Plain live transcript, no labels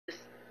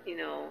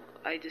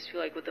I just feel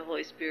like what the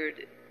Holy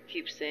Spirit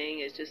keeps saying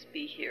is just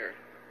be here.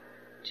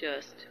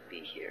 Just be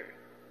here.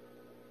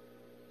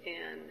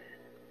 And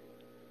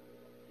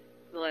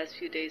the last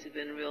few days have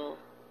been real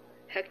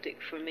hectic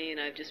for me, and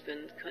I've just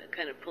been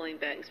kind of pulling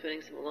back and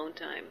spending some alone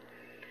time.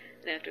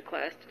 And after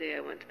class today, I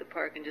went to the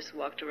park and just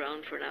walked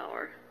around for an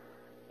hour.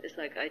 It's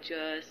like I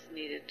just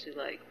needed to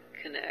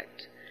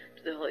connect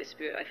to the Holy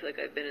Spirit. I feel like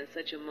I've been in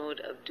such a mode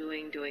of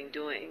doing.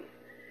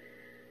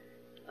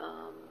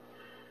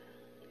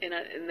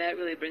 And that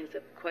really brings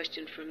up a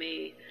question for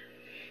me.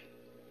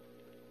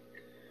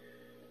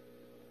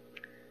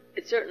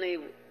 It certainly,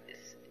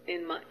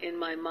 in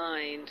my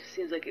mind,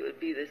 seems like it would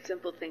be the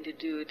simple thing to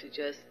do to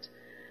just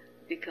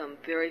become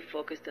very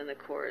focused on the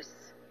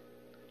course,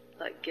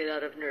 like get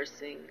out of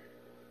nursing,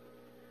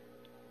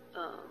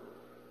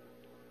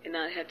 and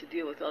not have to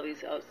deal with all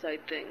these outside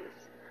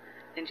things,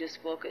 and just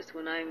focus.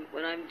 When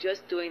I'm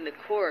just doing the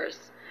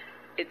course,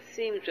 it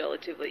seems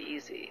relatively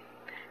easy.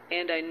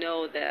 And I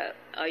know that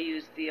I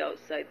use the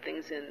outside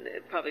things, and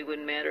it probably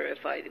wouldn't matter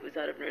if I was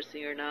out of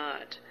nursing or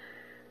not,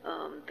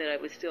 that I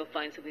would still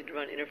find something to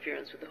run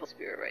interference with the Holy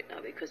Spirit right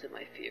now because of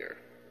my fear.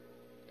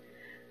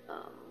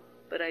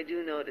 But I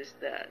do notice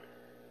that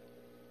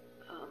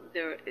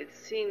it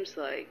seems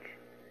like,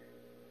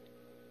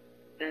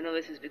 and I know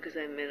this is because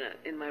I'm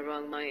in my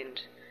wrong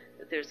mind,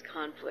 that there's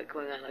conflict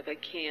going on. Like I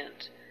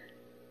can't,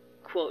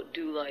 quote,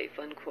 do life,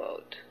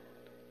 unquote,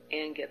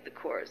 and get the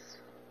course.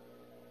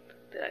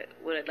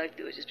 What I'd like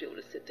to do is just be able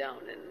to sit down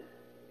and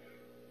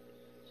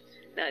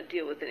not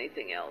deal with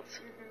anything else.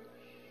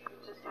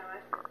 Mm-hmm. Just how I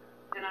feel.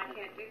 And I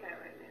can't do that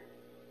right now.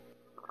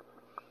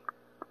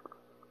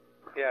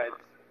 Yeah,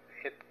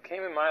 it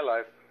came in my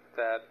life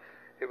that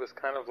it was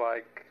kind of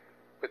like,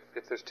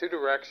 if there's two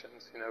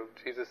directions,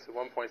 Jesus at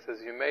one point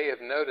says, you may have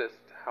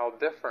noticed how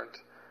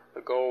different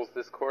the goals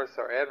this course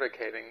are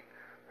advocating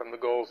from the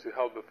goals you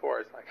held before.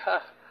 It's like,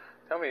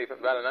 tell me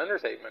about an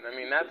understatement. I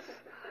mean,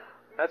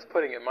 that's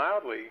putting it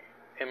mildly.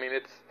 I mean,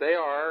 they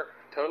are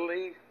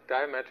totally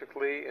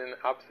diametrically in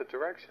opposite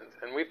directions.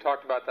 And we've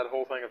talked about that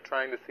whole thing of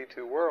trying to see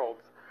two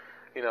worlds.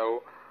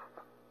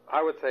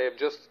 I would say,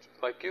 just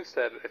like you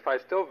said, if I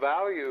still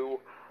value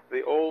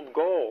the old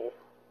goal,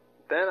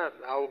 then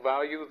I'll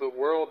value the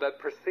world that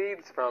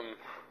proceeds from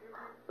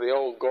the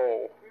old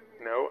goal.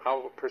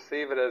 I'll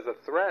perceive it as a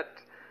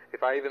threat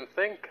if I even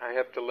think I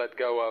have to let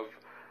go of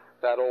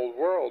that old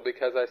world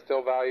because I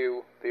still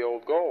value the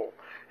old goal.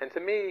 And to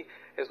me,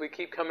 as we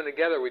keep coming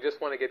together, we just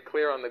want to get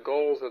clear on the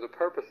goals or the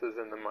purposes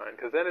in the mind,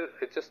 because then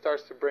it just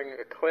starts to bring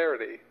a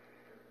clarity.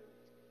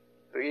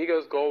 The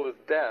ego's goal is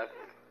death,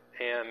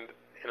 and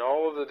in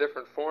all of the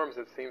different forms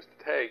it seems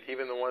to take,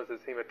 even the ones that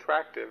seem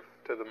attractive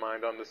to the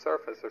mind on the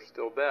surface are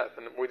still death.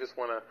 And we just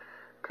want to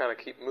kind of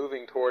keep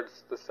moving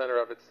towards the center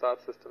of its thought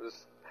system,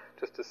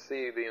 just to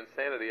see the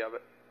insanity of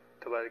it,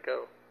 to let it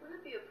go. Would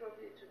it be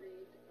appropriate to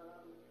read...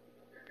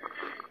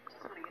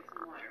 Just want to get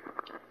some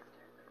water.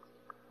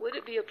 Would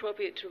it be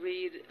appropriate to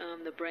read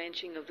the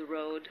branching of the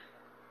road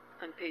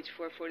on page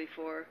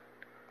 444?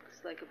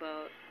 It's like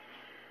about...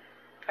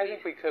 I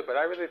think we could, but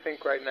I really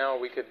think right now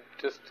we could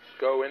just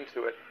go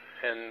into it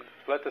and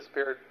let the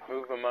Spirit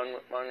move among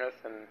us.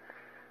 And,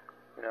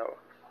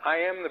 I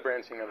am the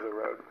branching of the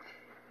road.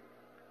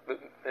 But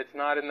it's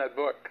not in that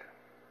book.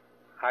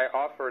 I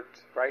offer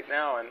it right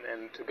now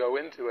and to go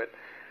into it.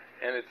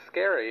 And it's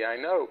scary, I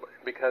know,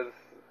 because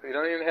we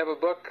don't even have a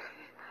book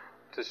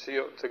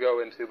to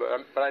go into.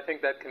 But I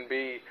think that can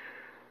be...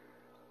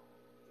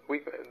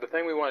 the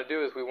thing we want to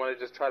do is we want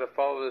to just try to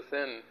follow this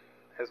in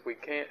as we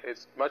can,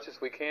 as much as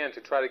we can,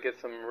 to try to get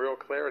some real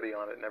clarity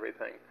on it and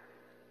everything.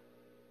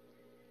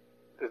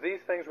 Do these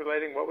things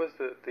relating, what was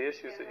the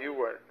issues that you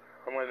were?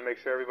 I wanted to make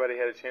sure everybody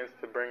had a chance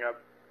to bring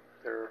up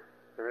their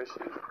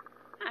issues.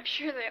 I'm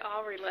sure they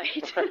all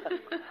relate.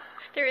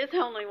 There is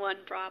only one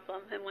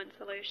problem and one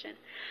solution.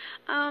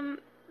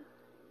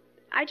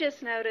 I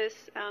just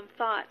noticed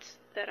thoughts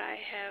that I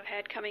have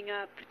had coming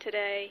up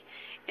today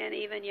and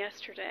even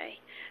yesterday.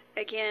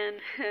 Again,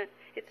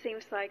 it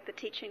seems like the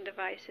teaching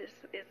device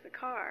is the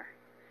car.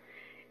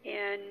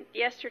 And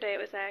yesterday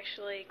it was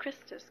actually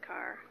Krista's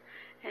car.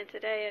 And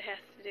today it has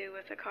to do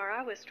with the car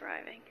I was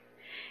driving.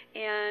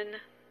 And,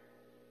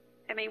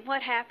 I mean,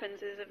 what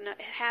happens is of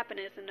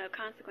no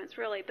consequence,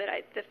 really. But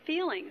the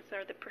feelings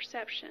or the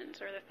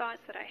perceptions or the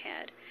thoughts that I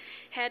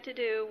had to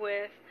do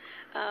with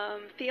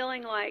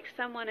feeling like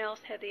someone else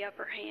had the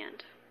upper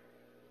hand.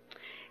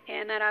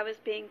 And that I was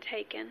being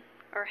taken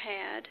or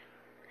had.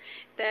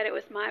 That it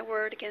was my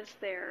word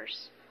against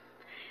theirs.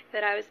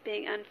 That I was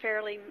being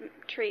unfairly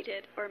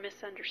treated or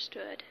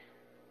misunderstood.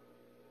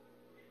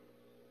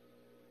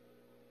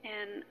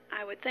 And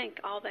I would think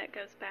all that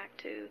goes back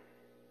to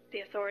the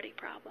authority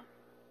problem.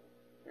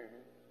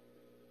 Mm-hmm.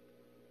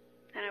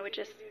 And I would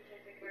just...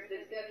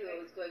 That's exactly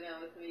what was going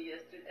on with me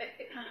yesterday.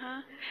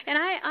 Uh-huh. And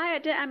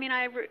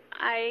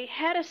I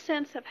had a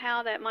sense of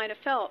how that might have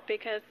felt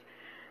because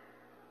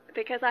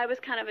I was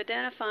kind of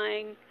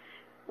identifying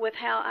with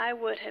how I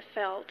would have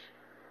felt,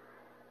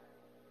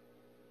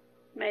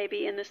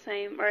 maybe in the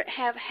same, or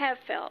have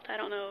felt, I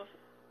don't know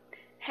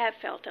have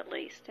felt at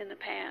least in the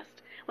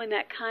past, when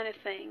that kind of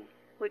thing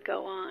would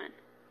go on.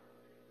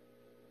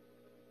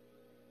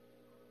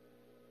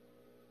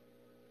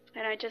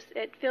 And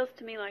it feels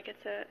to me like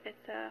it's a,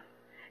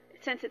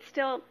 since it's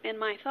still in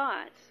my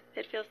thoughts,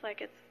 it feels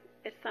like it's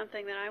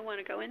something that I want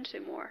to go into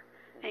more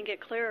and get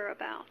clearer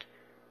about,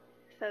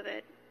 so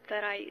that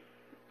I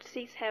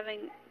cease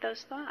having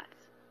those thoughts.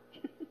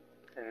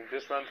 And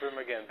just run through them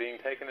again. Being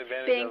taken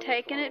advantage of. Being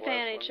taken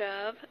advantage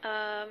of,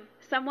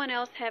 someone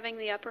else having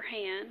the upper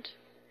hand,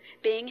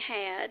 being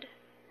had,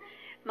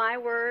 my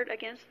word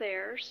against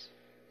theirs,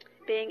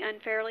 being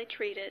unfairly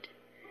treated,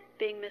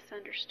 being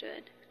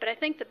misunderstood. But I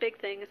think the big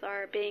things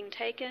are being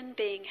taken,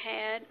 being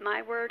had,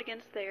 my word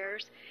against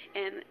theirs,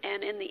 and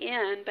in the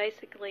end,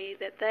 basically,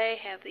 that they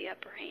have the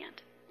upper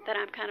hand, that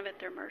I'm kind of at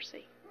their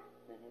mercy.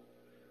 Mm-hmm.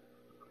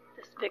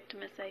 This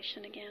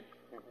victimization again.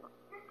 Mm-hmm.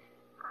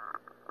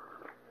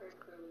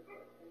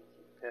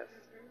 Yes.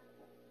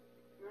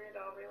 It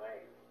all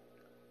relates.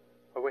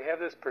 Well, we have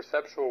this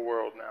perceptual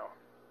world now,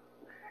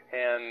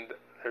 and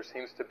there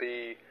seems to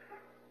be,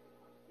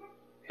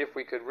 if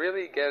we could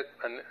really get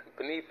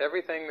beneath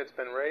everything that's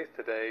been raised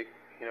today,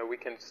 we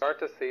can start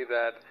to see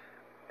that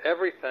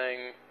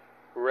everything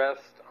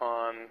rests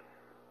on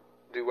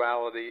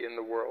duality in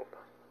the world.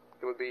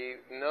 It would be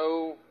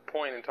no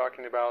point in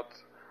talking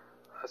about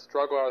a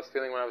struggle I was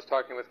feeling when I was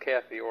talking with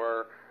Kathy,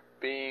 or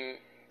being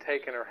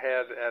taken or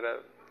had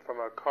from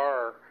a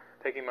car,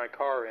 taking my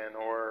car in,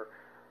 or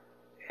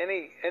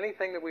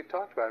anything that we've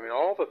talked about. I mean,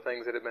 all the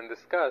things that have been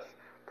discussed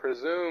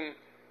presume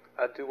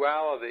a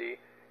duality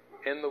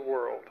in the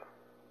world,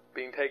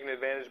 being taken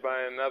advantage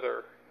by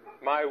another,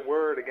 my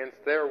word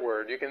against their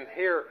word. You can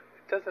hear,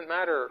 it doesn't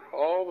matter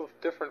all the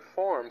different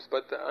forms,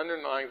 but the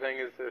underlying thing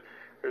is that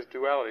there's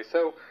duality.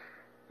 So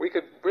we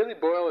could really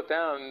boil it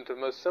down to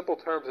the most simple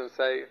terms and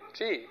say,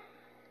 gee,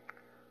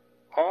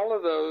 all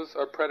of those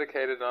are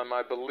predicated on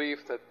my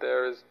belief that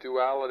there is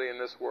duality in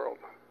this world.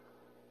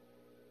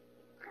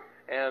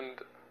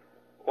 And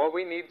what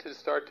we need to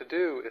start to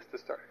do is to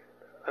start.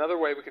 Another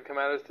way we could come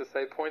at it is to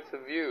say points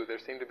of view. There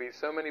seem to be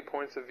so many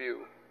points of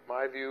view.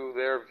 My view,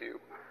 their view.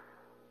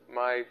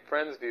 My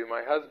friend's view,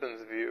 my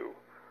husband's view.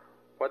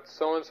 What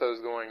so-and-so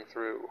is going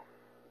through.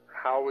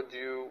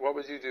 What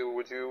would you do?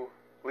 Would you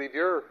leave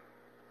your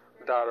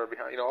daughter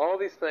behind? All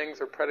these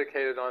things are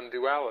predicated on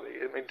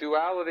duality. I mean,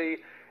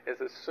 duality is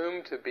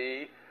assumed to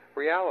be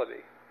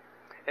reality.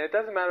 And it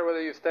doesn't matter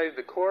whether you've studied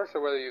the Course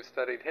or whether you've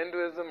studied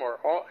Hinduism or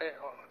all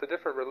the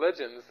different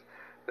religions.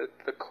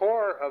 The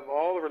core of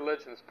all the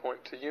religions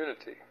point to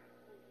unity.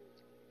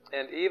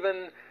 And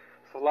even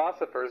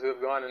philosophers who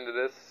have gone into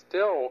this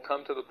still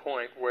come to the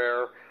point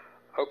where,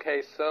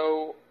 okay,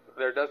 so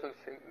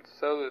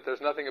that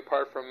there's nothing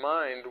apart from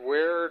mind,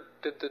 where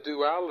did the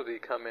duality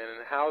come in,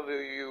 and how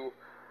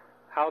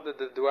did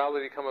the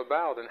duality come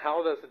about, and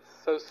how does it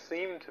so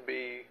seem to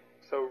be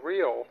so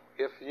real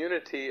if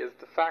unity is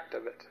the fact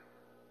of it?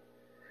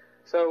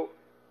 So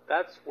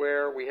that's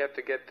where we have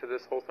to get to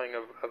this whole thing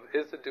of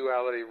is the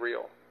duality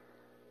real?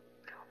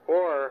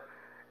 Or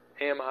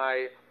am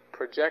I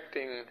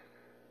projecting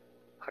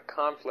a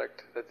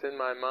conflict that's in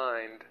my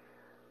mind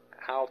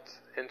out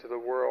into the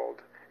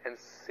world and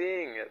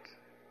seeing it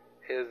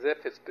as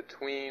if it's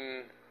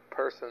between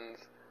persons,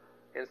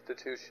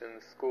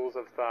 institutions, schools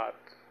of thought,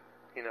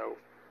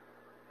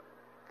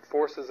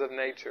 forces of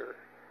nature,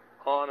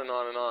 on and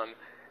on and on,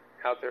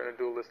 out there in a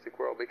dualistic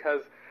world?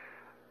 Because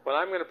what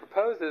I'm going to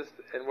propose is,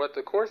 and what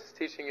the Course is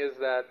teaching, is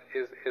that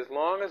as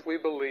long as we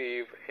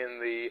believe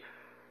in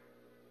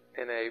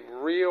a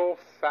real,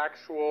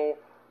 factual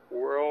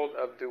world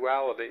of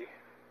duality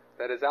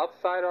that is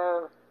outside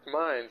our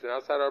minds and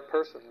outside our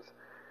persons,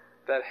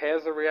 that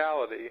has a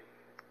reality,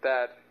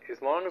 that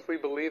as long as we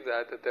believe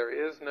that there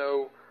is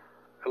no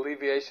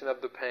alleviation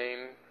of the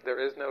pain, there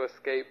is no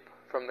escape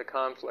from the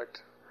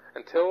conflict,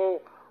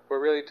 until we're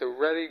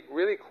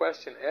really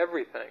question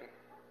everything,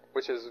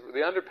 which is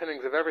the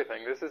underpinnings of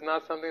everything. This is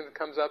not something that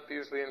comes up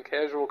usually in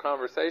casual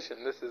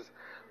conversation. This is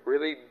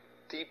really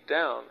deep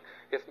down.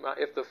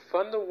 If the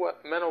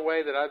fundamental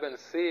way that I've been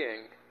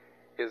seeing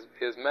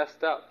is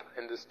messed up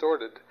and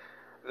distorted,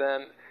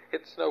 then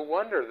it's no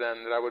wonder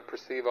then that I would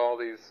perceive all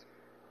these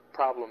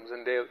problems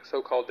in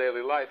so-called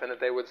daily life, and that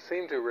they would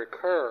seem to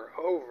recur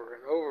over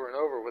and over and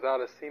over without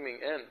a seeming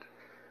end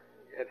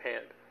at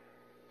hand.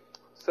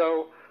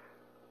 So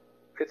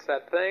it's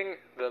that thing,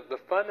 the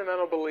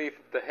fundamental belief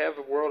to have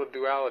a world of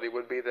duality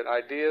would be that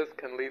ideas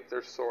can leave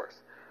their source.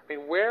 I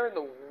mean, where in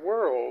the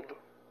world,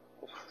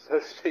 so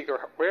to speak,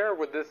 or where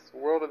would this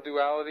world of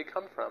duality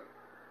come from?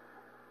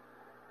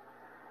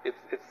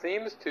 It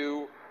seems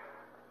to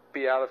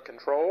be out of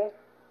control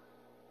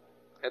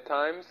at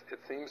times. It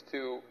seems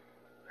to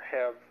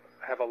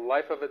have a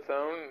life of its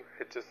own.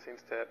 It just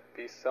seems to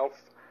be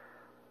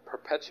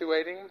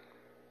self-perpetuating.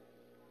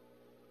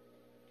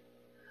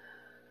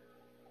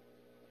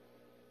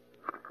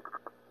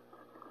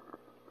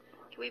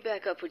 Can we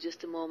back up for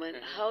just a moment?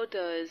 Mm-hmm. How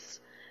does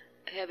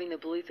having the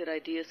belief that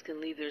ideas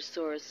can leave their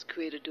source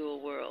create a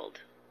dual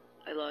world?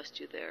 I lost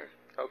you there.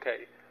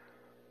 Okay.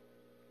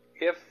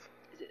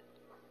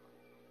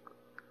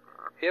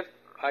 if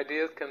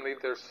ideas can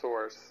leave their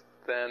source,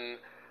 then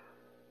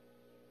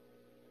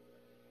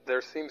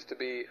there seems to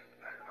be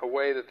a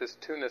way that this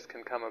two-ness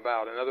can come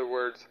about. In other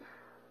words,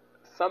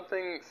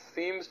 something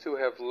seems to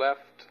have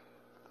left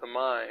the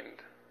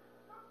mind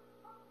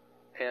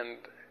and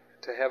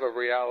to have a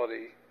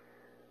reality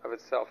of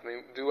itself. I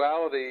mean,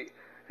 duality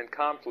and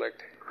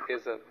conflict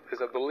is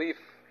a belief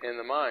in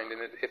the mind,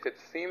 and if it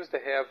seems to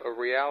have a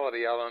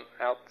reality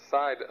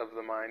outside of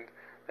the mind,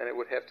 then it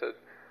would have to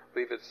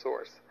leave its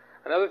source.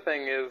 Another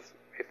thing is,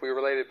 if we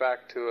relate it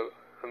back to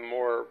a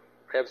more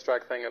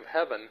abstract thing of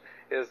heaven,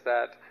 is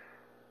that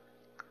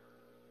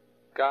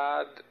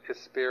God is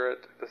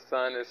spirit, the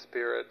Son is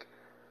spirit,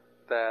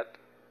 that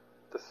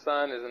the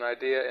Son is an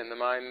idea in the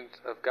mind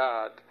of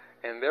God,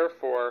 and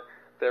therefore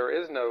there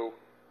is no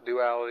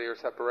duality or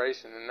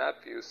separation in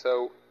that view.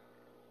 So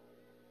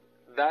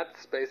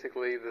that's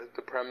basically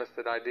the premise,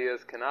 that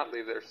ideas cannot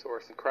leave their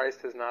source, and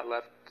Christ has not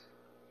left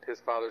his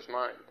Father's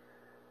mind.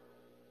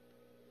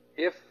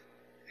 If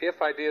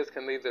ideas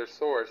can leave their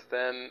source,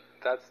 then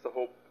that's the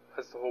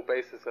whole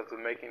basis of the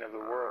making of the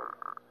world.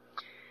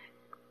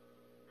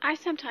 I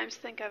sometimes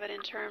think of it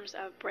in terms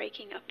of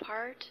breaking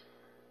apart.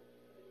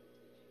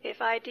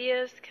 If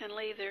ideas can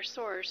leave their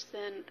source,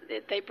 then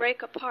they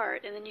break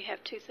apart, and then you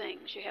have two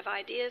things. You have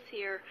ideas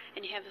here,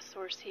 and you have the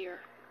source here.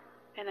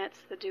 And that's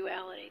the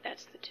duality.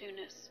 That's the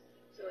two-ness.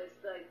 So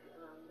it's like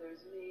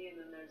there's me, and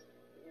then there's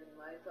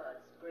my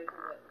thoughts break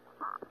away.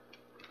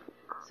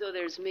 So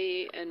there's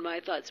me, and my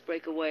thoughts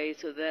break away,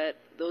 so that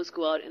those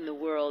go out in the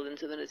world, and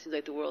so then it seems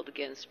like the world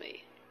against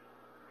me.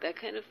 That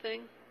kind of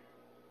thing?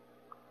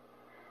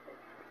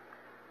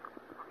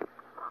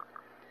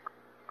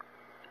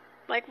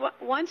 Like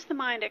once the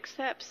mind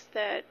accepts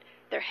that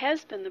there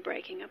has been the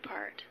breaking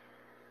apart,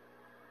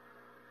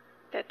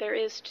 that there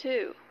is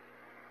two,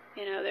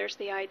 there's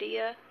the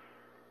idea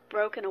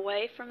broken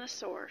away from the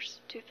source,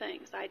 two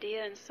things,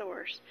 idea and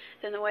source,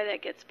 then the way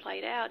that gets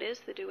played out is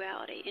the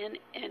duality,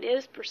 and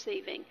is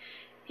perceiving,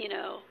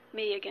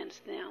 me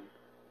against them,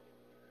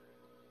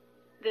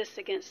 this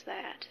against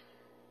that,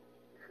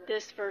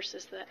 this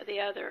versus the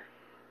other.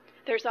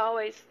 There's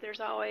always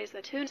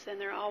a two-ness, and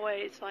they're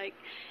always like,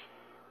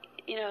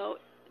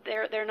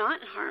 they're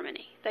not in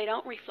harmony. They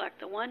don't reflect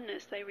the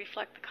oneness. They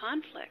reflect the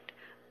conflict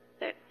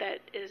that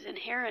is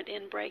inherent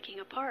in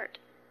breaking apart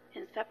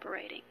and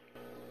separating.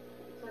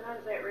 So how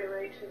does that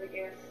relate to the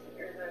gas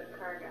or the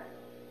car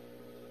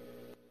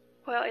guy?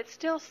 Well, it's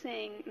still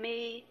seeing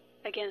me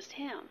against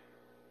him,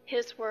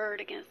 his word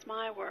against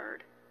my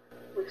word.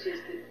 Which is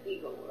the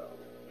ego world.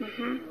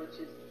 Mm-hmm. Which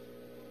is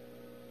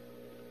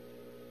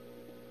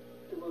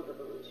the world of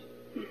illusion.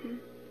 Mm-hmm.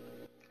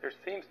 There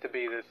seems to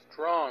be this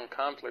strong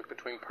conflict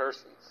between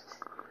persons.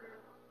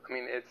 I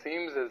mean, it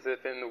seems as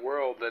if in the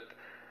world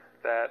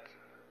that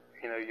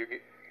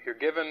you're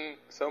given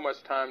so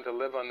much time to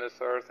live on this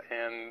earth,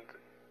 and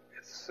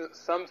it's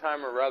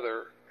sometime or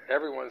other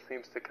everyone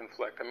seems to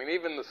conflict. I mean,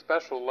 even the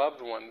special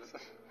loved ones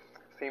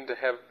seem to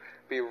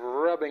be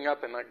rubbing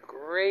up and like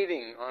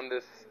grating on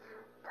this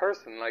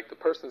person. Like the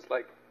person's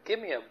like, give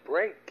me a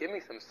break, give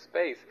me some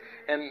space,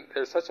 and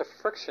there's such a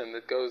friction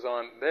that goes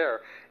on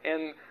there.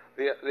 And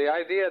the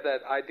idea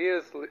that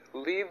ideas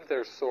leave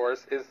their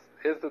source is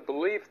the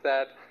belief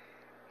that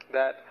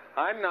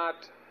I'm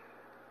not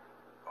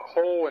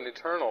whole and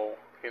eternal.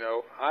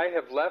 I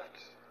have left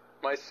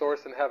my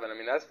source in heaven. I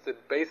mean, that's the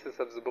basis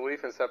of the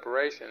belief in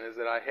separation, is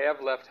that I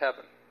have left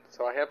heaven.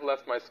 So I have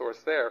left my source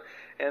there.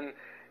 And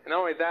not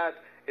only that,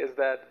 is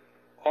that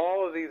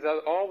all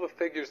the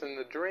figures in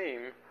the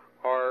dream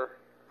are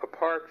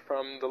apart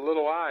from the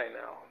little I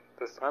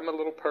now. I'm a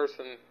little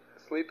person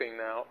sleeping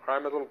now, or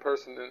I'm a little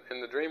person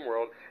in the dream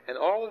world, and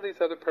all of these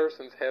other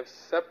persons have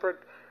separate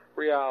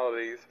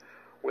realities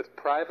with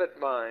private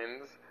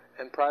minds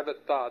and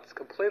private thoughts,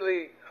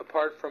 completely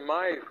apart from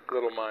my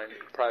little mind,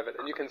 private.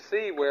 And you can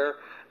see where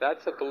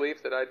that's a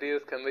belief that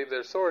ideas can leave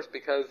their source,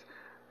 because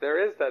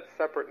there is that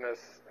separateness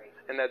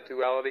and that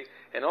duality.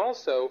 And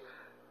also,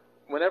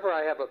 whenever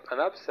I have an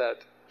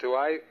upset,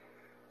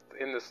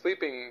 in the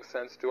sleeping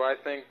sense, do I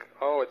think,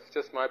 oh, it's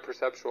just my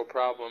perceptual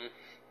problem,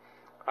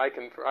 I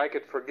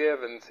could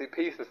forgive and see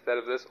peace instead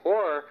of this?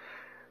 Or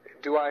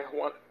do I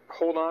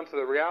hold on to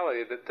the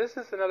reality that this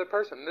is another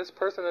person, this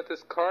person at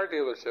this car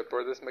dealership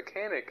or this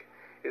mechanic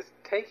is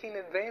taking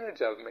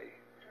advantage of me,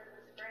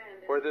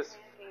 or this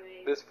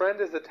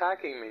friend is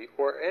attacking me,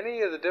 or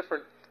any of the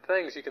different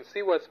things? You can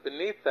see what's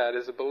beneath that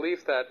is a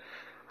belief that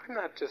I'm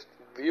not just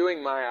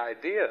viewing my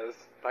ideas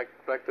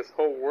like this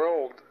whole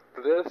world,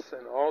 this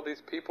and all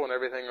these people and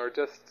everything are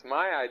just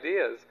my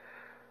ideas.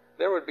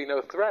 There would be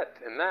no threat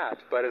in that.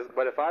 But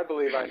if I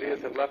believe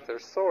ideas have left their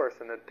source,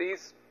 and that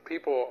these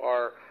people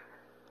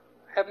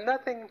have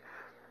nothing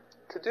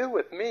to do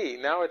with me,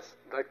 now it's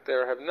like they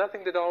have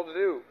nothing at all to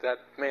do. That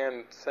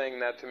man saying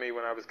that to me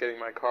when I was getting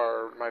my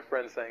car, or my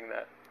friend saying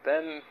that,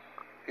 then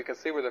you can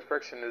see where the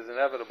friction is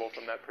inevitable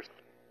from that perspective.